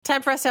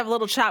Time for us to have a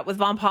little chat with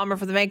Vaughn Palmer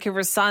for the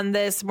Vancouver Sun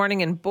this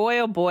morning. And boy,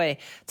 oh boy,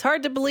 it's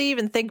hard to believe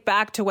and think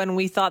back to when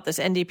we thought this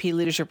NDP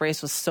leadership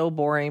race was so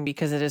boring,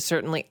 because it is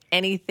certainly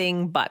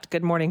anything but.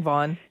 Good morning,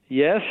 Vaughn.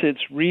 Yes, it's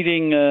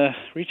reaching a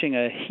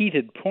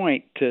heated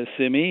point,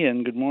 Simi,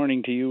 and good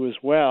morning to you as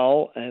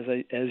well.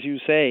 As you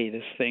say,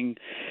 this thing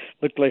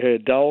looked like a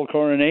dull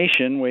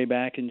coronation way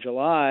back in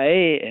July.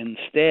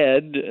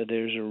 Instead,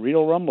 there's a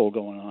real rumble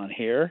going on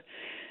here.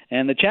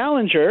 And the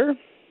challenger,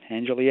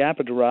 Anjali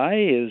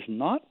Appadurai, is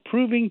not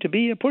proving to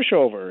be a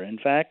pushover. In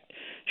fact,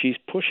 she's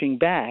pushing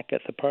back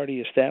at the party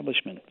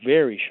establishment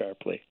very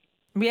sharply.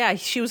 Yeah,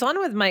 she was on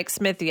with Mike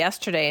Smith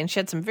yesterday, and she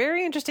had some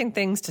very interesting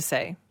things to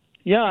say.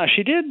 Yeah,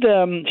 she did.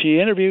 She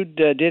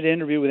did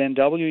interview with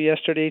NW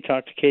yesterday,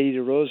 talked to Katie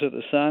DeRosa at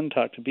The Sun,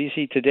 talked to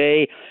BC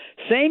Today.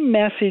 Same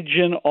message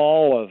in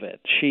all of it.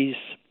 She's,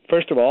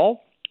 first of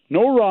all,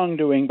 no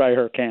wrongdoing by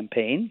her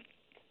campaign.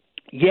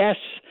 Yes,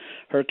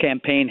 her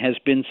campaign has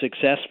been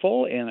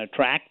successful in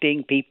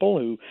attracting people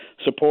who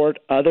support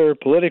other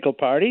political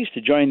parties to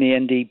join the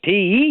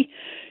NDP.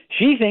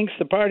 She thinks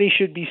the party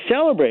should be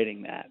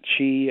celebrating that.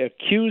 She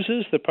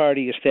accuses the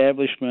party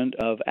establishment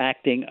of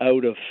acting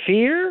out of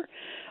fear,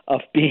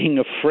 of being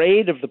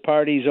afraid of the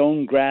party's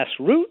own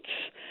grassroots,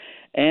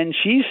 and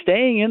she's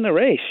staying in the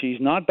race. She's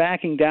not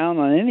backing down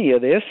on any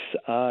of this.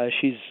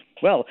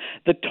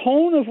 The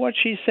tone of what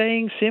she's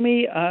saying,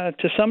 Simi,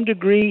 to some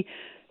degree,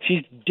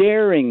 she's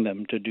daring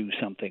them to do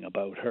something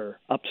about her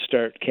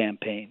upstart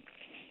campaign.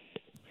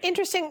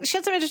 Interesting. She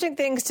had some interesting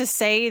things to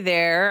say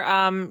there.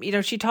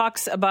 She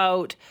talks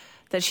about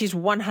that she's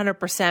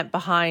 100%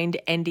 behind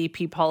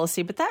NDP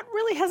policy, but that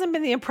really hasn't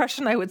been the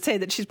impression, I would say,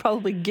 that she's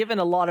probably given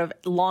a lot of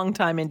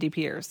longtime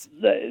NDPers.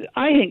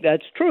 I think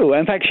that's true.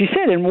 In fact, she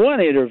said in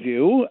one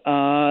interview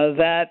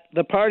that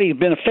the party has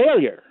been a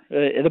failure.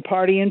 The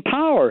party in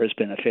power has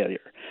been a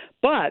failure.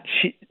 But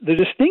the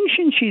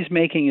distinction she's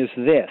making is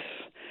this.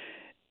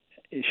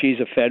 She's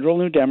a federal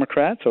New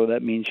Democrat, so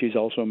that means she's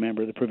also a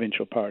member of the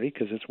provincial party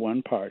because it's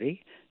one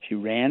party. She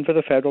ran for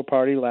the federal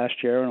party last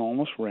year and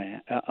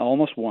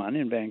almost won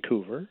in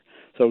Vancouver.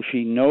 So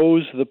she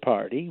knows the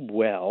party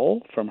well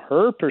from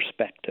her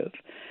perspective.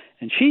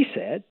 And she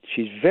said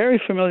she's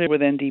very familiar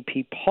with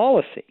NDP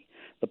policy,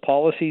 the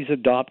policies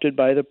adopted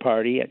by the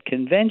party at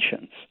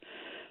conventions.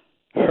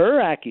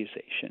 Her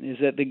accusation is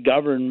that the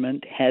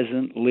government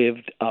hasn't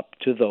lived up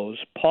to those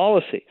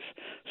policies.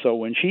 So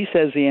when she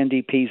says the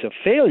NDP is a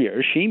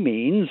failure, she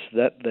means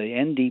that the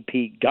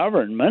NDP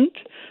government,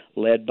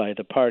 led by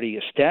the party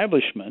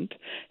establishment,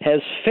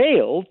 has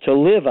failed to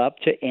live up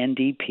to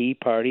NDP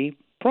party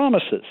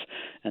promises.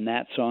 And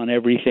that's on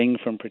everything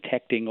from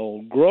protecting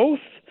old growth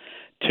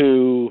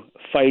to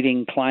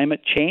fighting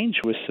climate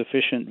change with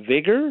sufficient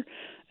vigor,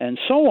 and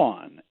so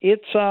on.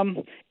 It's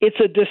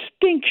a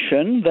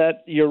distinction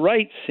that, you're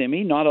right,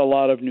 Simi, not a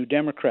lot of New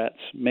Democrats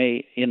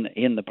may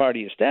in the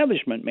party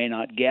establishment may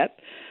not get,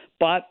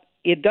 but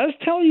it does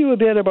tell you a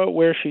bit about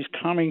where she's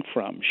coming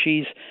from.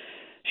 She's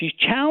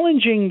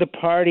challenging the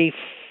party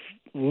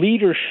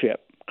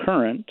leadership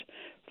current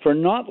for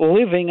not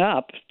living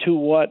up to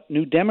what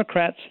New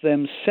Democrats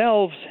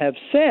themselves have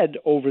said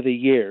over the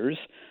years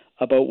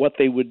about what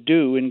they would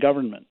do in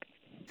government.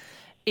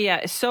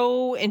 Yeah,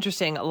 so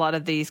interesting, a lot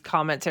of these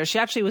comments there. She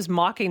actually was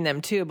mocking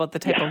them, too, about the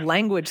type of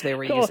language they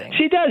were using.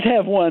 She does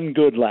have one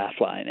good laugh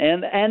line,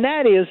 and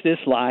that is this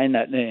line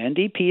that the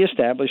NDP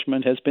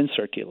establishment has been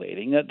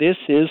circulating, that this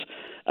is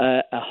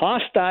a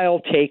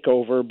hostile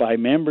takeover by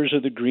members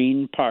of the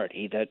Green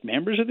Party, that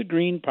members of the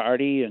Green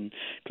Party,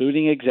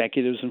 including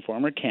executives and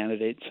former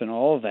candidates and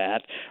all of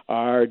that,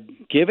 are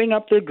giving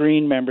up their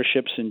Green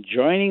memberships and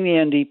joining the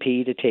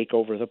NDP to take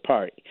over the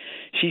party.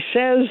 She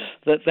says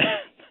that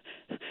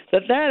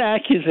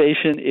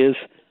accusation is,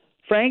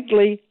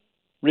 frankly,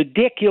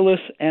 ridiculous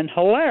and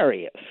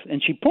hilarious.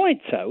 And she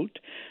points out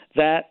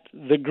that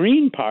the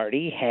Green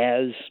Party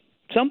has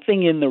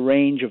something in the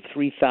range of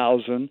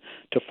 3,000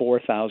 to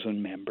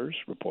 4,000 members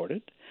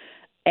reported.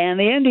 And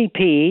the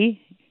NDP,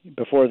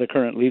 before the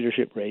current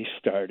leadership race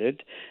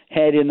started,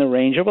 had in the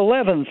range of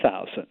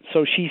 11,000.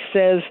 So she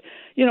says,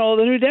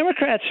 the New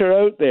Democrats are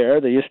out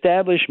there, the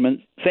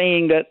establishment,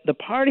 saying that the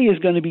party is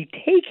going to be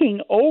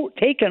taken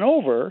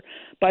over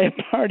by a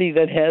party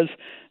that has,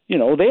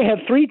 they have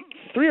three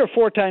or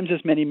four times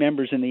as many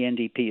members in the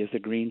NDP as the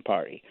Green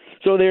Party.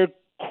 So they're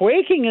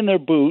quaking in their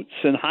boots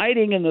and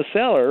hiding in the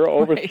cellar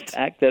over the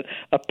fact that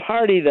a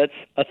party that's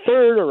a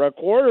third or a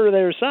quarter of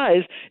their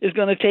size is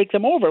going to take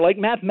them over. Like,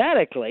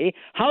 mathematically,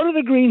 how do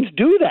the Greens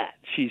do that,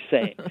 she's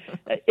saying?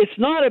 It's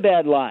not a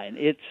bad line.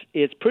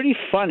 It's pretty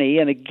funny.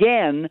 And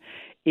again,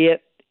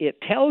 it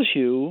tells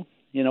you,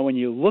 when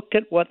you look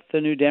at what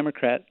the New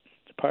Democrat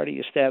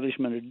Party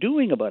establishment are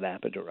doing about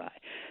Appadurai,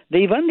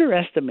 they've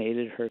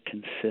underestimated her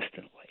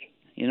consistently.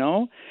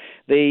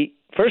 They,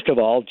 first of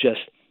all,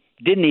 just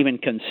didn't even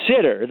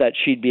consider that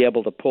she'd be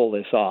able to pull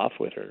this off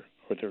with her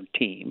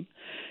team.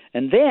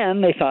 And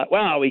then they thought,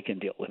 well, we can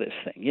deal with this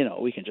thing.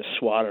 We can just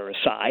swat her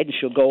aside and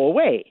she'll go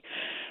away.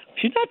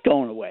 She's not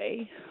going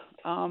away.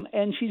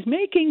 and she's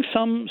making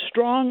some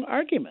strong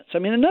arguments. I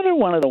mean, another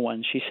one of the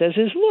ones she says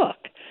is, look,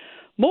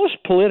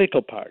 most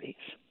political parties,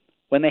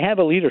 when they have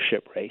a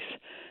leadership race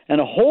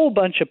and a whole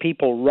bunch of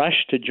people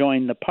rush to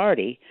join the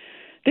party,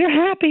 they're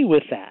happy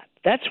with that.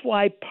 That's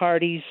why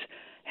parties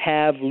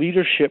have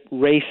leadership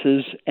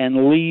races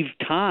and leave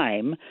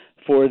time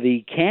for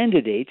the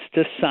candidates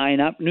to sign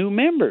up new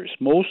members.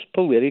 Most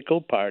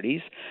political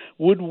parties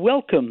would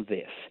welcome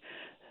this.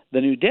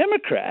 The New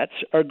Democrats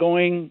are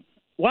going,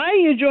 why are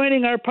you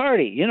joining our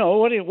party? You know,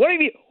 what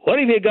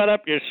have you got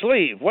up your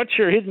sleeve? What's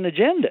your hidden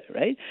agenda,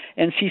 right?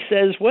 And she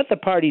says what the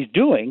party's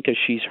doing, because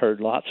she's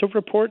heard lots of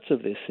reports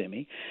of this,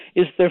 Simi,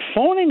 is they're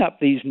phoning up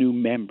these new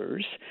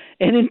members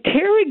and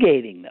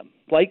interrogating them,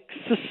 like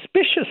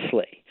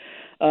suspiciously.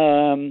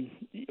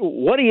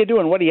 What are you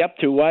doing? What are you up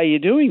to? Why are you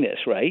doing this,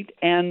 right?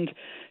 And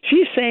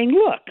she's saying,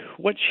 look,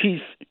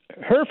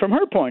 from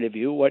her point of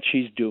view, what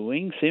she's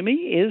doing, Simi,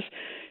 is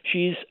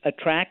she's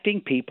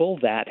attracting people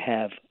that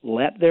have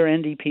let their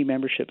NDP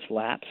memberships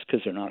lapse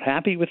because they're not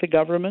happy with the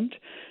government.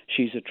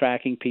 She's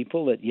attracting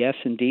people that, yes,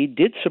 indeed,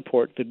 did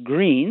support the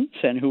Greens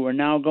and who are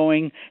now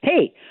going,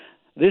 hey,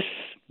 this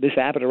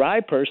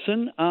Apatow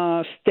person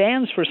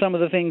stands for some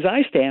of the things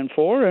I stand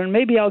for, and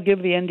maybe I'll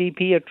give the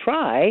NDP a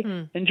try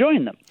and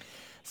join them.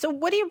 So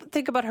what do you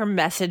think about her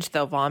message,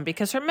 though, Vaughn?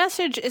 Because her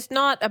message is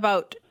not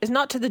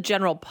to the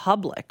general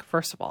public,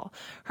 first of all.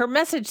 Her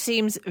message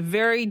seems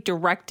very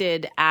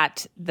directed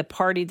at the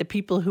party, the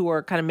people who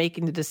are kind of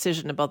making the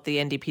decision about the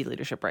NDP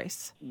leadership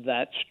race.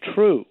 That's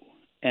true.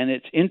 And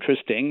it's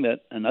interesting that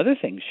another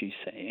thing she's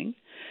saying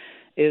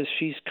is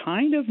she's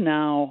kind of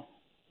now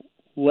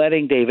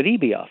letting David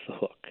Eby off the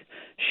hook.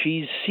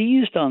 She's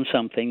seized on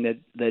something that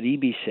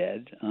Eby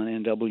said on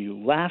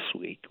NW last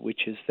week,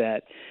 which is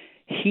that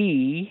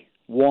he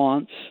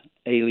wants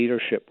a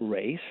leadership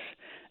race.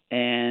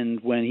 And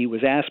when he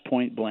was asked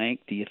point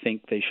blank, do you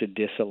think they should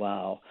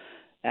disallow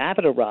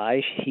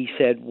Apatow, he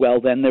said, well,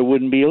 then there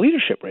wouldn't be a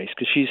leadership race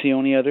because she's the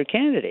only other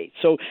candidate.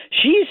 So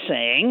she's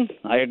saying,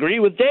 I agree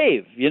with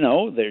Dave,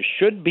 there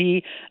should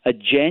be a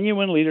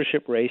genuine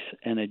leadership race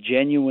and a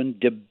genuine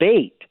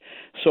debate.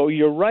 So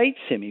you're right,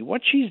 Simi.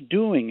 What she's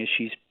doing is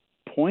she's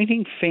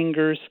pointing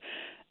fingers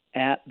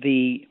at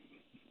the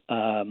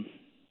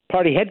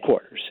party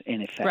headquarters,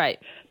 in effect. Right.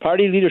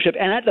 Party leadership,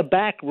 and at the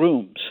back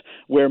rooms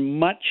where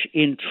much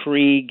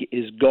intrigue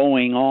is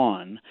going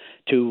on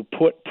to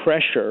put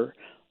pressure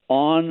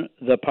on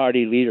the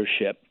party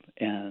leadership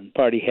and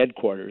party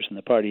headquarters and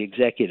the party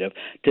executive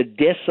to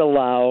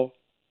disallow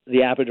the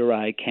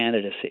Apatow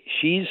candidacy.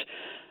 She's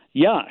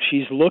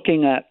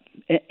looking at,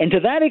 and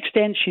to that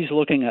extent, she's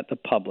looking at the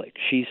public.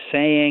 She's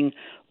saying,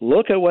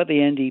 look at what the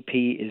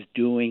NDP is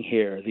doing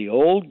here. The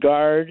old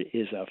guard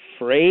is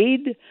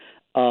afraid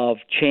of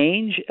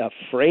change,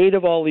 afraid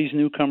of all these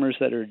newcomers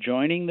that are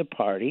joining the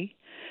party,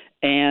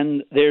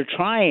 and they're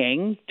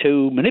trying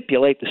to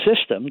manipulate the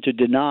system to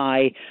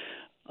deny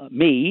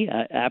me,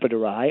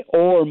 Apatow,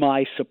 or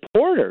my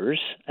supporters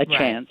a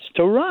chance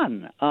to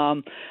run.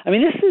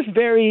 This is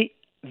very,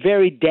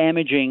 very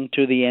damaging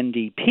to the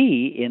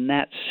NDP in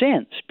that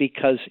sense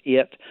because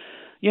it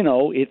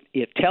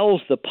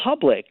tells the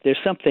public there's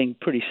something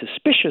pretty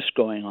suspicious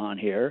going on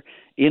here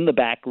in the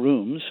back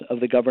rooms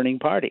of the governing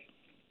party.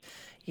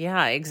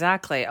 Yeah,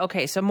 exactly.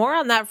 Okay, so more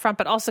on that front,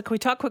 but also can we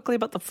talk quickly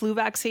about the flu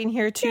vaccine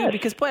here too? Yes.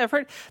 Because, boy, I've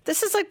heard,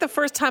 this is like the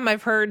first time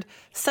I've heard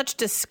such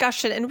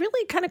discussion and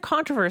really kind of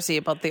controversy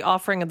about the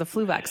offering of the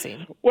flu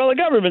vaccine. Well, the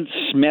government's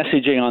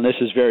messaging on this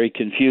is very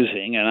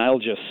confusing, and I'll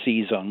just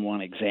seize on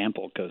one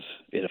example because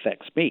it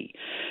affects me,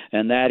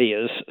 and that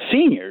is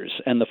seniors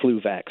and the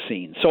flu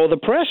vaccine. So the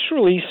press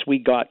release we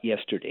got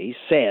yesterday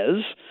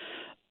says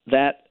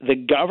that the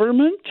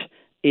government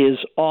is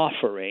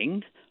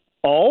offering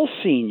all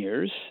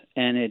seniors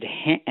an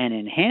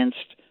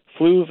enhanced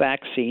flu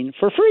vaccine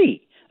for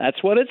free.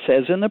 That's what it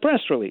says in the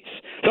press release.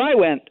 So I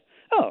went,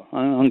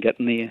 I'm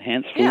getting the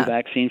enhanced flu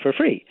vaccine for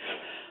free.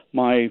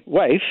 My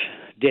wife,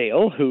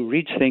 Dale, who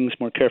reads things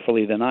more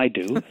carefully than I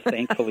do,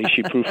 thankfully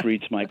she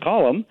proofreads my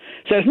column,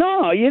 says,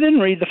 no, you didn't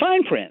read the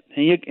fine print.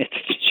 And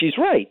she's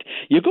right.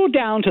 You go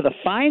down to the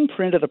fine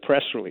print of the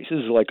press release. This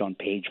is like on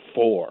page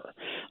 4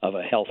 of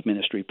a health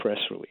ministry press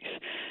release.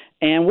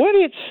 And what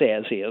it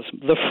says is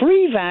the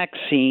free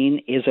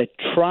vaccine is a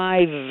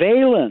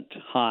trivalent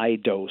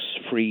high-dose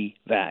free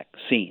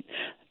vaccine.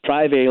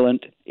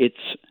 Trivalent, it's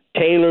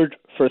tailored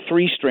for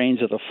 3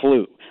 strains of the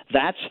flu.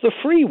 That's the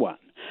free one.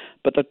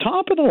 But the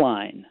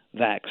top-of-the-line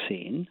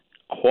vaccine,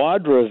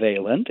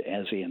 quadrivalent,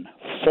 as in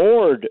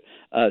 4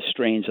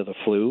 strains of the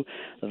flu,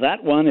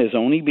 that one is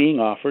only being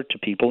offered to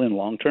people in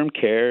long-term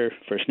care,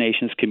 First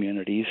Nations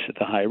communities,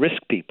 the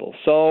high-risk people.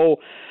 So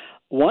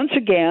once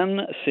again,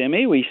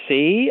 Simi, we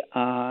see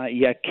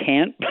you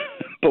can't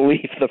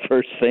believe the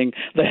first thing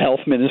the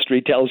health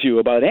ministry tells you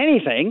about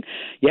anything.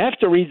 You have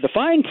to read the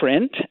fine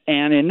print.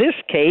 And in this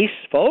case,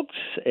 folks,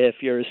 if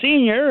you're a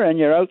senior and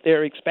you're out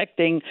there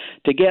expecting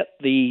to get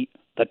the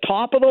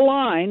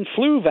top-of-the-line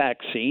flu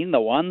vaccine,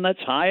 the one that's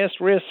highest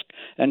risk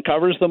and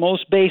covers the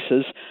most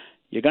bases,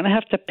 you're going to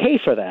have to pay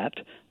for that,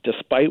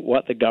 despite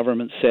what the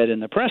government said in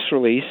the press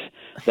release.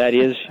 That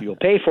is, you'll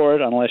pay for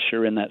it unless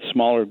you're in that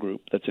smaller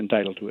group that's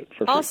entitled to it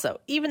for free. Also,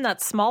 even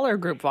that smaller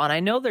group, Vaughn,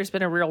 I know there's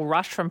been a real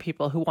rush from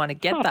people who want to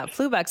get that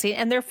flu vaccine,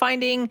 and they're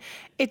finding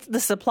the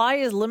supply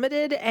is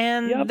limited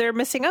and they're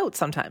missing out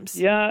sometimes.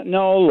 Yeah,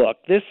 no, look,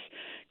 this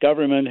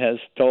government has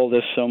told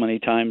us so many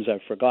times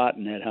I've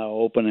forgotten it, how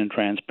open and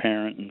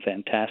transparent and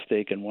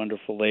fantastic and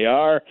wonderful they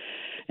are.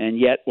 And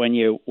yet when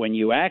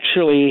you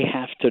actually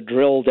have to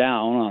drill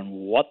down on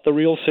what the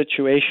real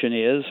situation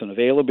is and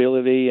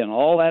availability and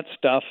all that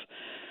stuff,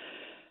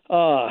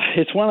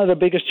 it's one of the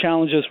biggest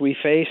challenges we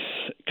face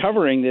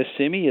covering this,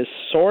 Simi, is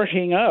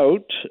sorting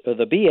out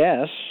the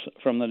BS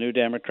from the New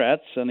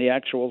Democrats and the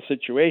actual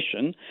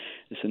situation.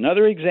 It's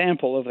another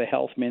example of the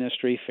health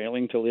ministry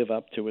failing to live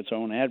up to its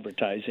own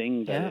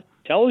advertising. That it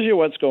tells you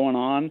what's going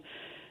on.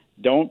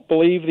 Don't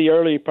believe the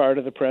early part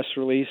of the press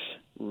release.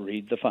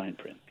 Read the fine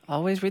print.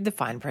 Always read the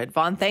fine print.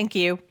 Vaughn, thank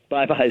you.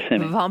 Bye-bye,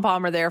 Simi. Vaughn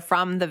Palmer there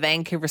from the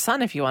Vancouver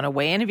Sun. If you want to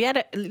weigh in, if you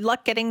had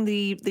luck getting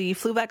the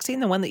flu vaccine,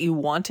 the one that you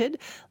wanted,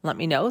 let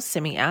me know.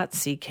 Simi at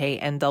cknw.com.